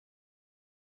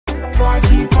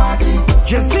Party, party.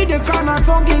 Just see the kind of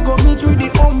tongue go meet with the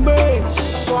home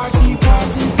base. Party,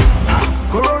 party.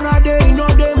 Corona day, no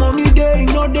day, money day,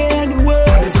 no day anyway.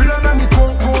 The feeling of me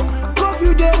coco,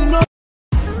 coffee day, no.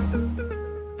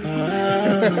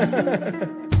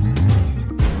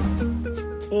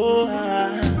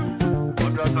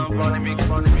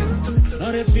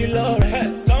 Now they feel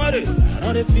alright, now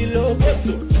they feel okay,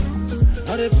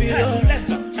 now they feel alright,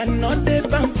 and not they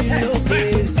feel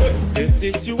okay. The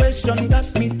situation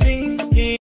got me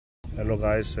thinking. Hello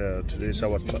guys, today is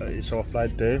our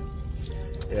flight day.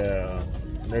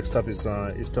 Next up is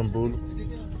Istanbul,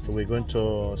 so we're going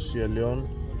to Leone.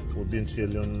 We'll be in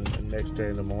Leone next day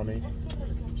in the morning.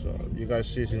 So you guys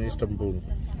see it in Istanbul.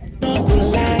 No go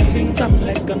lie, think I'm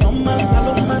like a normal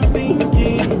Solomon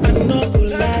thinking. I'm not go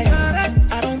lie,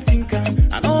 I don't think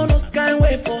I don't know sky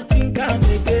way for think I'm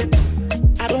again.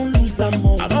 I don't lose some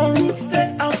more, I don't root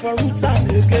stay out for roots I'm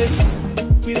again.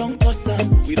 We don't cuss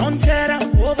them, we don't share them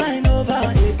over and over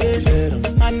again.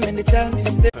 Man, when they tell me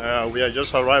say we are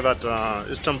just arrived at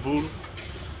Istanbul,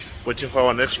 waiting for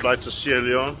our next flight to Sierra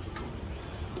Leone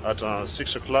at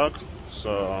 6 o'clock.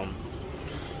 So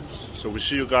we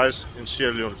see you guys in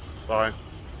Sierra Leone. Bye.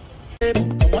 Now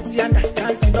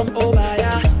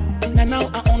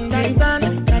I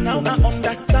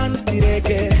understand the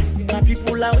reggae. My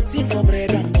people are waiting for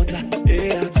bread and butter.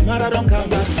 Tomorrow don't come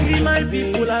back. See my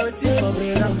people are waiting for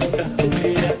bread and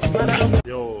butter.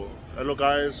 Yo, hello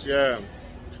guys. Yeah,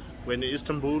 we're in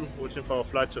Istanbul, waiting for our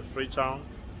flight to Freetown.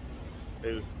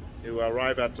 It will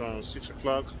arrive at 6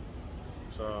 o'clock.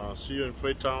 So see you in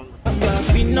Freetown.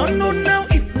 We don't know now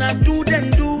if not do then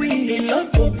do we. The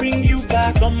love will bring you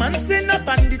back. Some man say no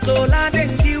bandits all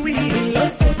then give we. The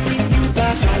love will bring you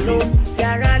back. Hello,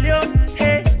 Sierra Leone,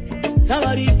 hey.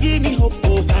 Somebody give me hope.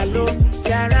 Hello,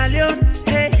 Sierra Leone,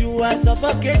 hey. You are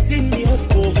suffocating me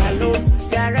hope. Hello,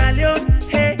 Sierra Leone,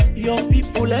 hey. Your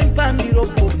people empower me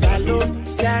rope. Hello,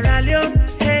 Sierra Leone,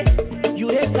 hey. You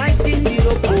hate tight in the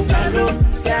rope. Hello,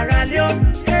 Sierra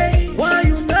Leone, hey. Why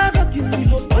you never give me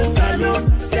hope? Hello,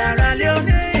 Sierra Leone,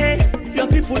 hey. Your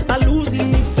people are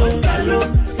losing it. Hello,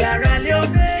 Sierra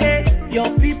Leone, hey. Your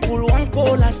people want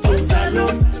cola. Hello,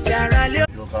 Sierra Leone.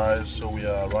 Yo guys, so we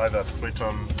arrived at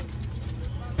Freetown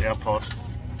Airport.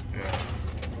 Yeah.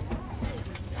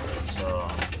 So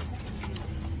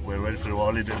we're ready for the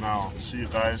holiday now. See you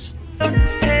guys.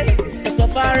 Hey, it's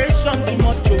operation to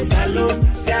Moto.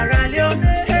 Hello, Sierra Leone,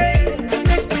 hey.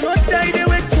 Make me not die the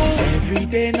way to. Every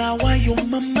day now, why you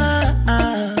mama?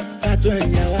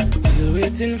 Still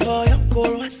waiting for your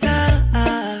cold water.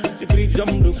 The bridge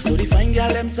jump broke, so they find y'all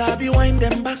them sabi wind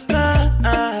them back.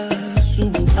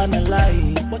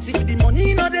 Subhanallah. But if the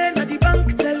money not there, na the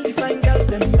bank tell the fine girls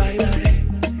them bye bye.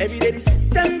 Every day the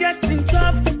system getting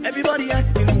tough. Everybody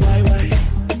asking why.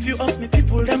 Few of me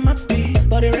people them happy,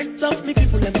 but the rest of me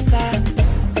people them sad.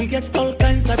 We get all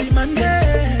kinds of demand,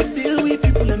 still we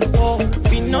people them poor.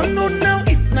 We don't know now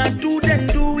if not do then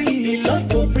do we. The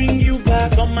love will bring you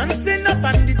back. Some man say no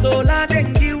bandits all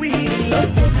then give we. The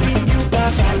love will bring you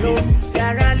back. Hello,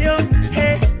 Sierra Leone,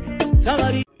 hey.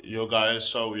 Somebody. Yo guys,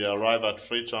 so we arrive at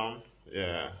Freetown.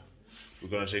 Yeah, we're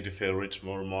gonna take the ferry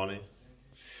tomorrow morning.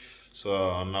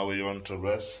 So now we want to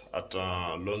rest at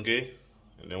Leone,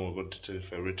 and then we're going to take the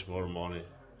ferry tomorrow morning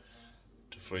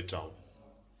to Freetown.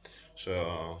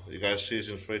 So you guys see us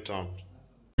in Freetown.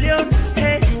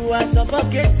 Hey, you are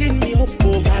suffocating me,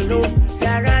 Hello,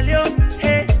 Sierra Leone,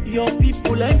 hey. Your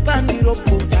people empower me,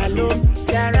 Hello,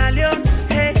 Sierra Leone,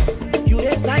 hey. You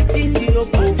hate tight in the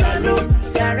rope. Hello,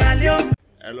 Sierra Leone.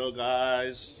 Hello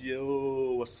guys,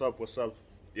 yo, what's up?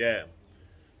 Yeah,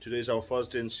 today is our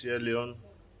first day in Sierra Leone.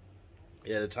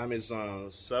 Yeah, the time is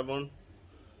 7.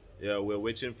 Yeah, we're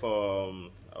waiting for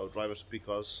our driver to pick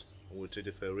us. We'll take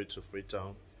the ferry to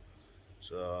Freetown.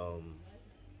 So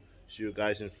see you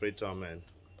guys in Freetown, man.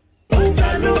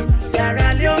 Hello,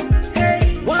 Sierra Leone,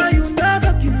 hey. Why you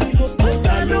never give me hope?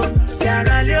 Hello,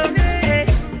 Sierra Leone, hey.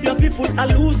 Your people are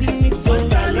losing it.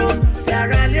 Hello,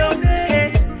 Sierra Leone,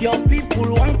 hey. Your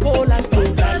people want cola.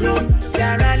 Hello,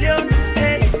 Sierra Leone,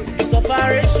 hey. It's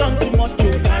operation to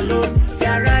Moto. Hello,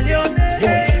 Sierra Leone,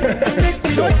 hey. Make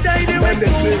me not die the way to.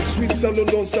 Sweet salon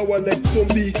on sour like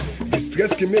zombie. The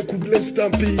stress can make you bless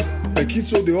stampy. The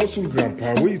kids of the hustle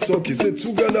grandpa. We talk is a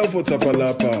 2 Ghana for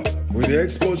Tapalapa. With the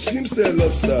export shrimp sell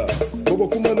lobster. Bobo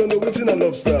Kuma no waiting a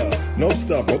lobster.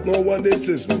 Lobster, but no one day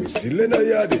taste. But we still in a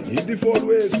yard. Hit the 4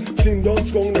 ways. Thing don't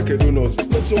come like a donut.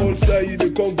 But all side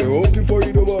they come. They hoping for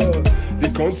you no more.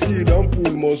 The country don't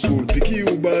pull muscle. Picky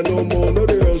you buy no more. No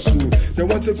they hustle. They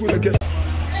want to cool like a.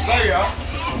 Sorry,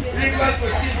 ring light for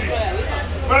TV.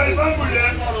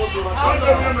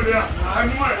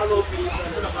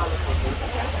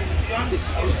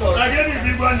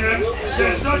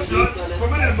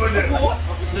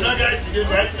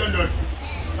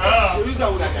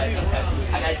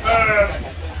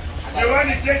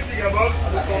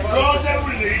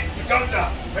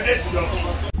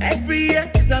 Every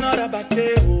year is another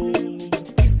birthday. Oh,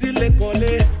 we still le call.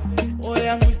 Oh,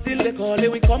 yeah, we still le call.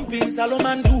 We come in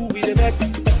Salomon do with the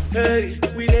vex. Hey,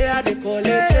 we lay at the call.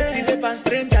 See the fan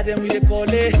stranger, then we the call.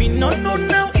 We no know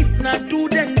now if not do,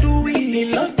 then do we. The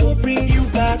love to bring you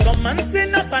back. Some man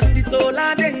say up and it's all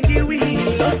I then give we.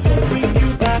 The love to bring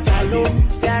you back. Salome,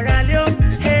 Sierra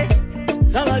Leone, hey.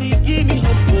 Somebody give me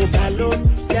hope.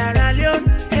 Salome, Sierra Leone,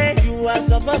 hey. You are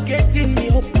suffocating me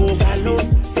hope.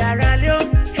 Salome, Sierra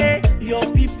Leone, hey. Your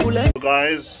people.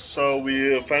 Guys, so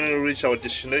we finally reached our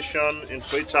destination in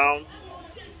Freetown.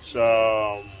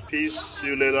 So peace, see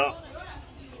you later.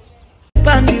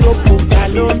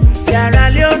 Salome, Sierra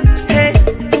Leone, hey.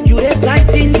 You a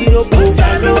tight in the rope.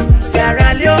 Salome,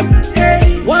 Sierra Leone,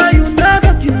 hey. Why you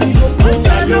never give me hope?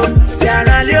 Salome,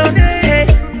 Sierra Leone, hey.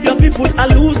 Your people are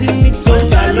losing it.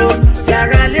 Salome,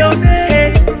 Sierra Leone,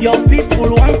 hey. Your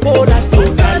people want cola.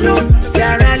 Salome,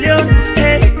 Sierra Leone,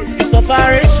 hey.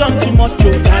 Sufferation too much.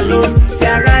 Salome,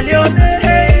 Sierra Leone,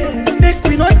 hey. Make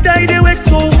we not die the way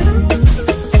to.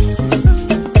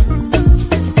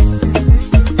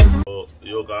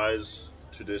 Yo guys,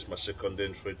 today's my second day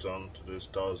in Freetown. Today's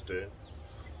Thursday.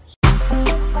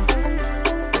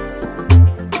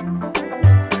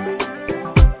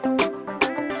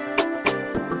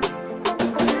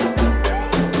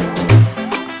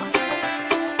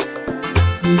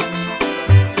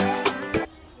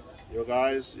 Yo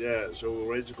guys, yeah, so we're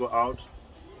ready to go out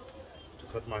to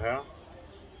cut my hair.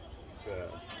 Yeah,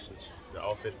 so it's the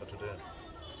outfit for today.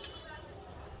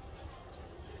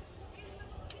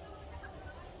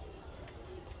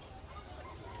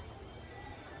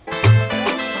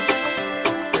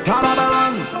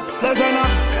 Listen up.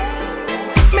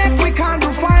 Make we can do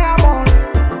fireball.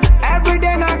 Every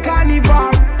day na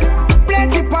carnival.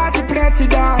 Plenty party, plenty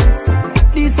dance.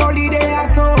 This holiday I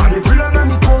saw.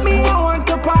 Me no want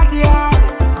to party hard.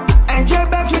 Enjoy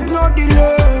back with no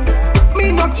delay.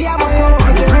 Me no care about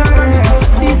yesterday.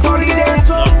 This holiday I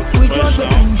saw. We just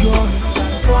enjoy.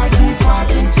 Party,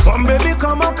 party. Some baby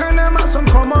come on Kanema, some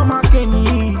come on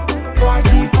Makeni.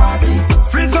 Party, party.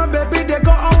 Freeze up baby, they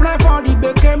go apply for the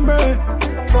Bekembe.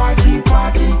 Party,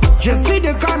 party. Just see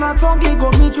the Kanatongi go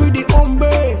meet with the home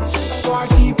base.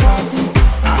 Party, party.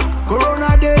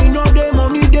 Corona day, no day,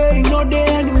 money day, no day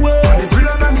anyway. I feel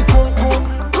like me coco.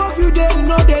 Curfew day,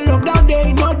 no day, lockdown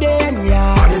day, no day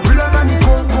anyhow. I feel like me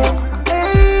coco.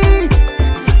 Hey,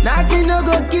 nothing no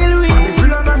go kill me. I feel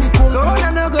like me coco. Corona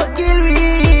no go kill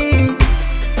me.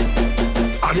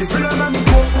 I feel like me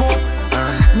coco.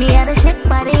 Me had a shake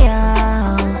body,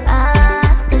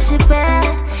 cause she bad.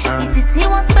 If it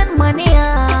won't spend money,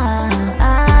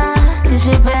 cause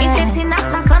she bad. If it's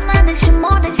not gonna, then she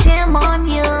more than shame on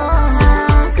you,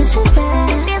 cause she bad.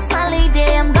 This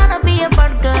holiday, I'm gonna be a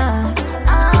burger,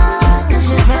 cause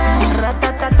she bad.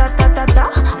 Ratatatatata,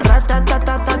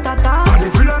 ratatatatata. I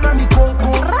feel like me coco.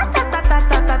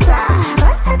 Ratatatatata,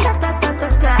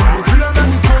 ratatatatata.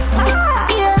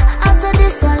 Yeah, I saw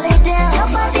this holiday,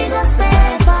 nobody gon'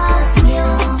 spend past me.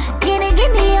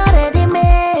 Guinea already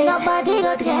made, nobody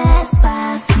got gas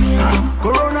past me.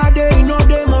 Corona day, no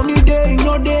day, money day,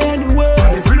 no day anyway.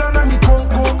 I feel like me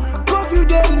coco. Curfew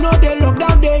day, no day,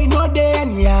 lockdown day, no day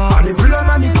anyhow. I feel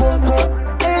like me coco.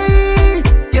 Hey,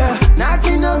 yeah,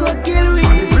 nothing no go kill me. I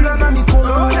feel like me coco.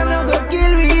 Corona no go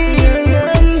kill me.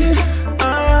 I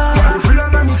feel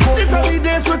like me coco. This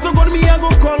holiday, swear to God, me I go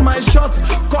call my shots.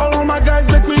 Call all my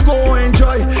guys, make we go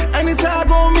enjoy. Any say I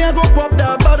go, me I go pop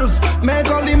the bottles.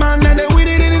 Make all the man and they with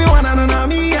it in the one and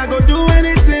me I go do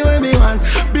anything with me want.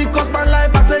 Because my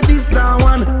life I say this now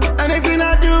one. Anything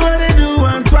I do, I they do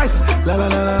one twice. La la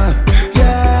la la.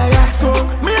 Yeah, yeah. So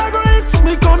me I go hit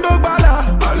me condo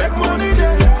bala. I like money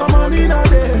there, money not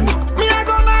there. Me I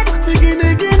go like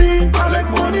guinea. I like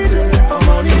money there,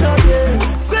 money not there.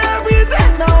 Say every day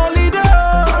now only there.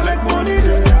 I like money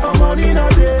there, money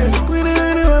not there.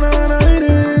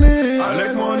 I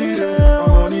like money there,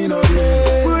 money not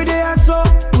there. We there so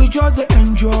we just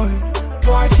enjoy.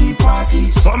 Party,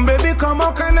 party. Some baby come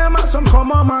on Kanema, some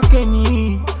come on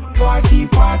Makeni. Party,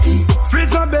 party.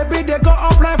 Freeze up baby, they go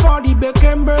apply for the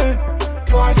Bekembe.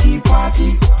 Party,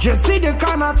 party. Just see the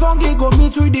Kanatongi go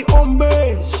meet with the home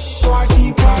base.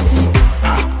 Party, party.